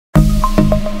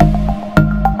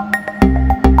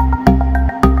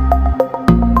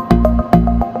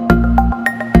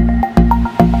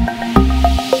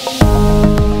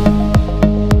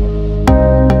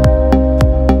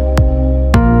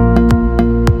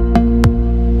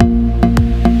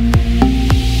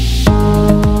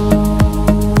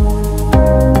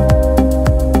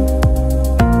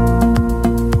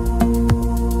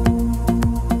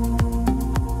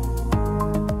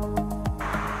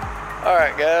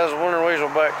guys, Wonder Weasel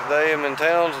back today. I'm in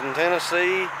Townsend,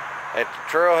 Tennessee at the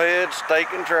Trailhead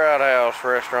Steak and Trout House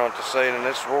restaurant this evening.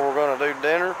 This is where we're going to do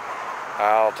dinner.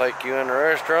 I'll take you in the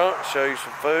restaurant, show you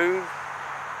some food,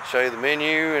 show you the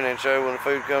menu, and then show you when the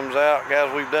food comes out.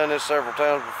 Guys, we've done this several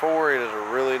times before. It is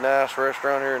a really nice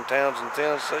restaurant here in Townsend,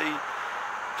 Tennessee,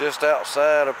 just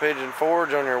outside of Pigeon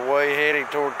Forge on your way heading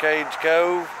toward Cage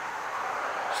Cove.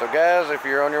 So guys, if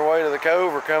you're on your way to the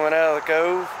cove or coming out of the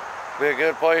cove, be a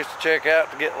good place to check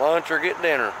out to get lunch or get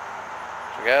dinner.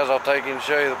 So guys, I'll take you and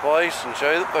show you the place and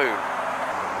show you the food.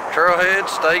 Trailhead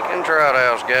Steak and Trout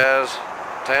House, guys,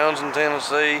 Townsend,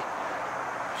 Tennessee.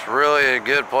 It's really a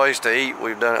good place to eat.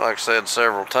 We've done it, like I said,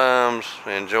 several times.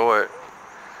 Enjoy it.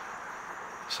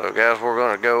 So guys, we're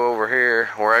going to go over here.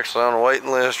 We're actually on a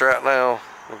waiting list right now.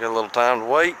 We've got a little time to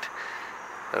wait.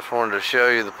 I just wanted to show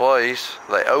you the place.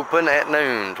 They open at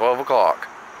noon, 12 o'clock.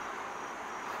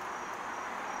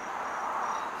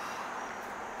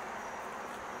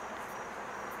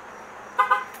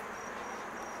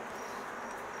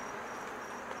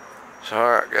 So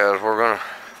alright guys, we're gonna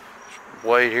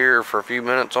wait here for a few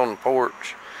minutes on the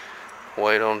porch.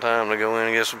 Wait on time to go in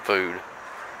and get some food.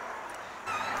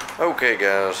 Okay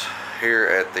guys, here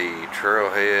at the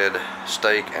Trailhead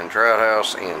Steak and Trout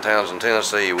House in Townsend,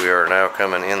 Tennessee, we are now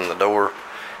coming in the door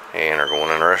and are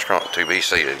going in the restaurant to be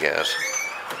seated, guys.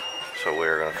 So we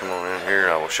are going to come on in here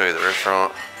and I will show you the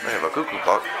restaurant. They have a cuckoo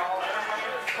clock.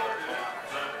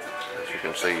 As you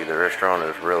can see, the restaurant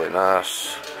is really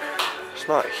nice. It's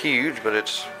not huge, but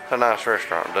it's a nice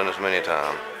restaurant. I've done this many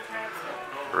times.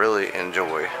 Really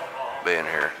enjoy being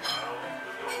here.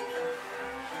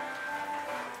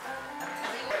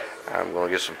 I'm going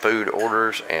to get some food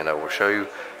orders and I will show you.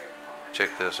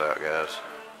 Check this out, guys.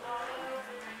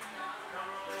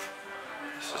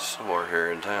 This is somewhere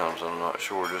here in town, so I'm not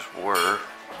sure just where.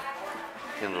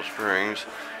 Kendall Springs.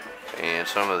 And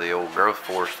some of the old growth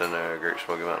forest in the Great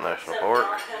Smoky Mountain National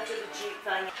Park.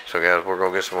 So guys, we're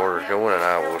going to get some orders going and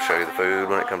I will show you the food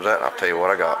when it comes out and I'll tell you what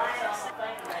I got.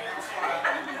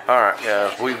 Alright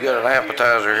guys, we've got an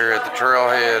appetizer here at the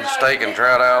Trailhead Steak and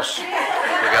Trout House. We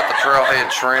got the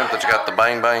Trailhead shrimp that's got the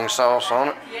bang bang sauce on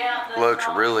it. Looks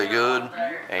really good.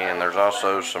 And there's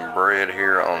also some bread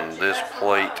here on this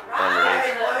plate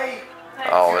underneath.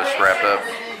 All this wrapped up.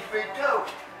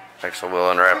 Actually, we'll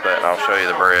unwrap that and I'll show you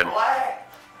the bread.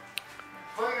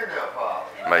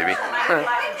 Maybe.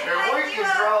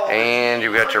 And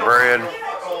you've got your bread.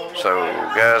 So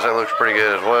guys, that looks pretty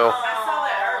good as well.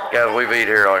 Guys, we've eaten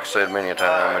here, like I said, many a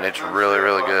time, and it's really,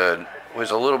 really good. It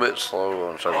was a little bit slow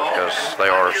on service because they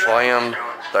are slammed.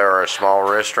 They are a small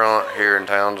restaurant here in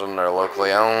Townsend. They're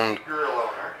locally owned.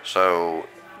 So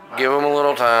give them a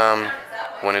little time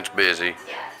when it's busy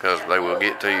because they will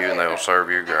get to you and they will serve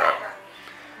you great.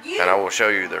 And I will show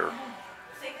you their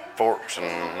forks and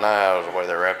knives, the way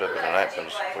they're wrapped up in the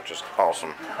napkins, which is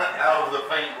awesome.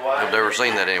 I've never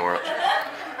seen that anywhere else.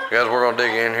 Guys, we're going to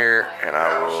dig in here and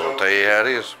I will tell you how it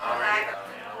is.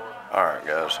 Alright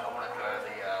guys,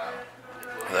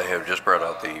 they have just brought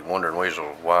out the Wonder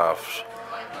Weasel wife's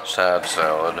side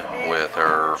salad with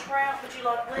her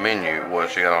menu,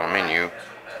 what she got on the menu.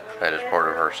 That is part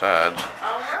of her sides.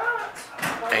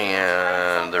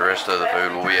 And the rest of the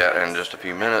food will be out in just a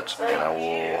few minutes and I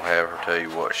will have her tell you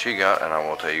what she got and I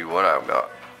will tell you what I've got.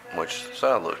 Which the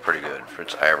side looks pretty good.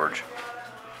 It's average.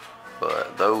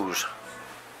 But those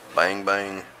bang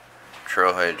bang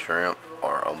trailhead shrimp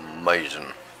are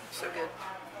amazing. So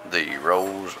good. The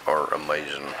rolls are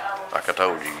amazing. Like I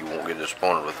told you, you won't get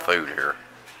disappointed with the food here.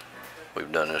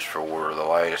 We've done this for the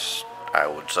last, I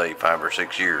would say, 5 or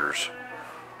 6 years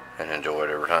and enjoy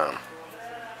it every time.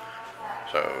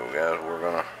 So guys, we're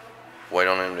gonna wait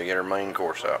on them to get our main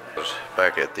course out.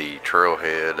 Back at the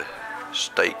Trailhead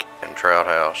Steak and Trout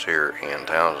House here in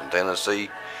Townsend, Tennessee,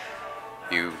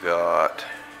 you've got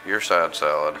your side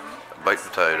salad, baked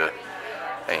potato,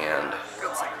 and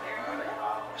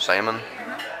salmon.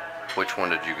 Which one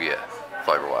did you get,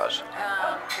 flavor-wise?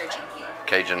 Cajun.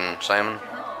 Cajun salmon.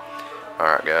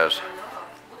 Alright guys,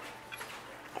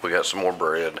 we got some more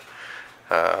bread.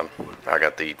 I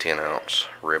got the 10-ounce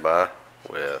ribeye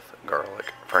with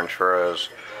garlic french fries,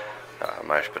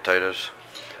 mashed potatoes.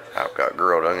 I've got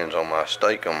grilled onions on my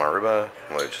steak on my ribeye,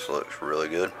 which looks really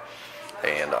good.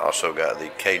 And I also got the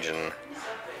Cajun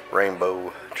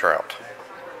rainbow trout.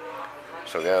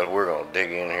 So guys, we're going to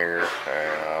dig in here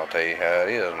and I'll tell you how it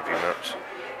is in a few minutes.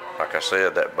 Like I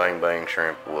said, that bang bang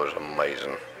shrimp was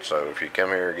amazing. So if you come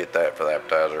here, get that for the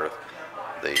appetizer,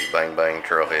 the bang bang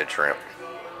trailhead shrimp.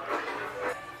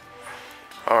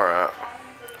 Alright,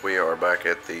 we are back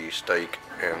at the Steak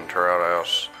and Trout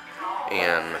House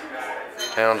in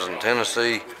Townsend,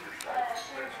 Tennessee.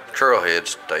 Trailhead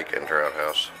Steak and Trout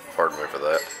House. Pardon me for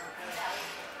that.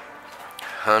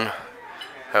 Hun,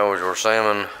 how was your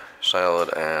salmon,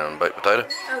 salad, and baked potato?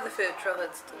 Oh, the food at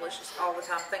Trailhead's delicious all the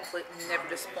time. Thankfully, it never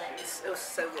disappoints. It was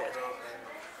so good.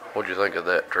 What'd you think of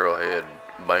that Trailhead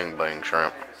Bang Bang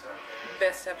shrimp?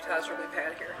 Best appetizer we've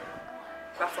had here,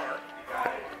 by far.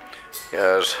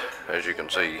 Guys, as you can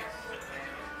see,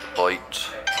 the plate's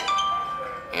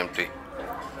empty.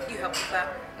 You helped with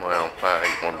that? Well, I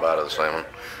ate one bite of the salmon.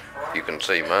 You can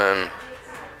see mine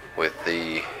with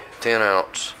the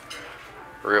 10-ounce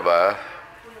ribeye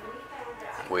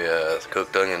with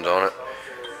cooked onions on it,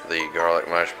 the garlic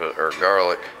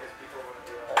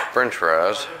French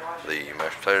fries, the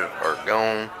mashed potatoes are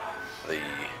gone, the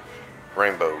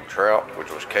rainbow trout,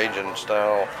 which was Cajun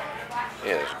style,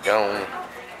 is gone.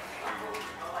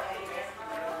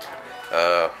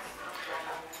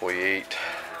 We eat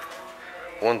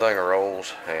one thing of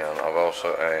rolls, and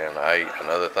I ate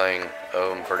another thing of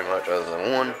them, pretty much, other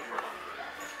than one.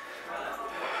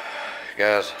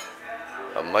 Guys,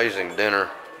 amazing dinner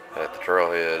at the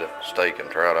Trailhead Steak and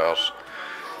Trout House,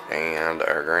 and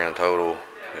our grand total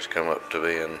has come up to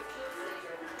being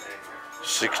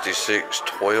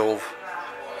 $66.12,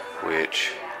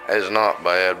 which is not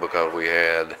bad because we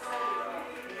had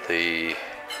the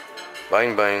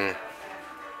Bang Bang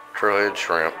Trailhead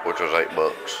shrimp, which was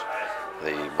 $8.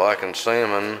 The blackened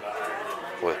salmon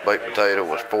with baked potato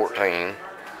was $14,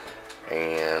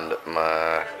 and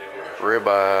my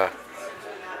ribeye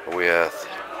with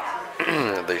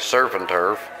the surf and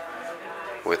turf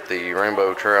with the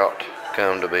rainbow trout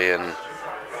come to being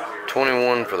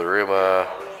 $21 for the ribeye,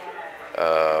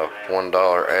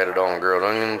 $1 added on grilled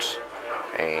onions,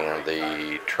 and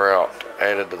the trout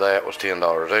added to that was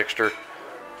 $10 extra,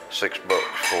 $6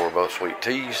 for both sweet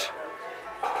teas.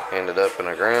 Ended up in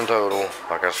a grand total,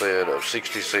 like I said, of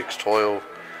 $66.12.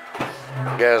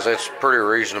 Guys, that's pretty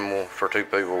reasonable for two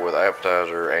people with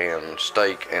appetizer and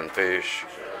steak and fish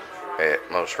at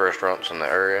most restaurants in the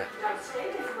area.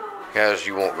 Guys,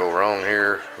 you won't go wrong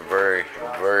here. Very,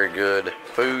 very good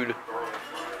food.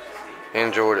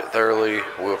 Enjoyed it thoroughly.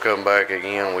 We'll come back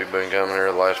again. We've been coming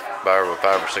here the last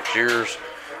 5 or 6 years.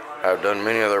 I've done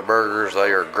many of their burgers.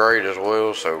 They are great as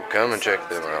well, so come and check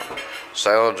them out.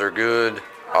 Salads are good.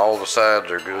 All the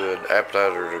sides are good.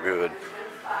 Appetizers are good.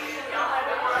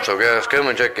 So guys, come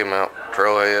and check them out.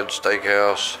 Trailhead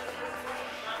Steakhouse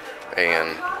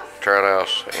and Trout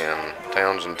House in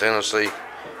Townsend, Tennessee.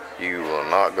 You will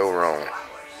not go wrong.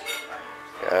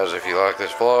 Guys, if you like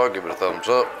this vlog, give it a thumbs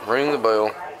up, ring the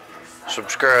bell,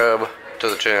 subscribe to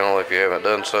the channel if you haven't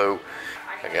done so.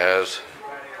 Hey guys,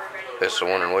 this is the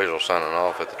Wondering Weasel signing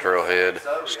off at the Trailhead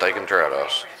Steak and Trout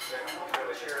House.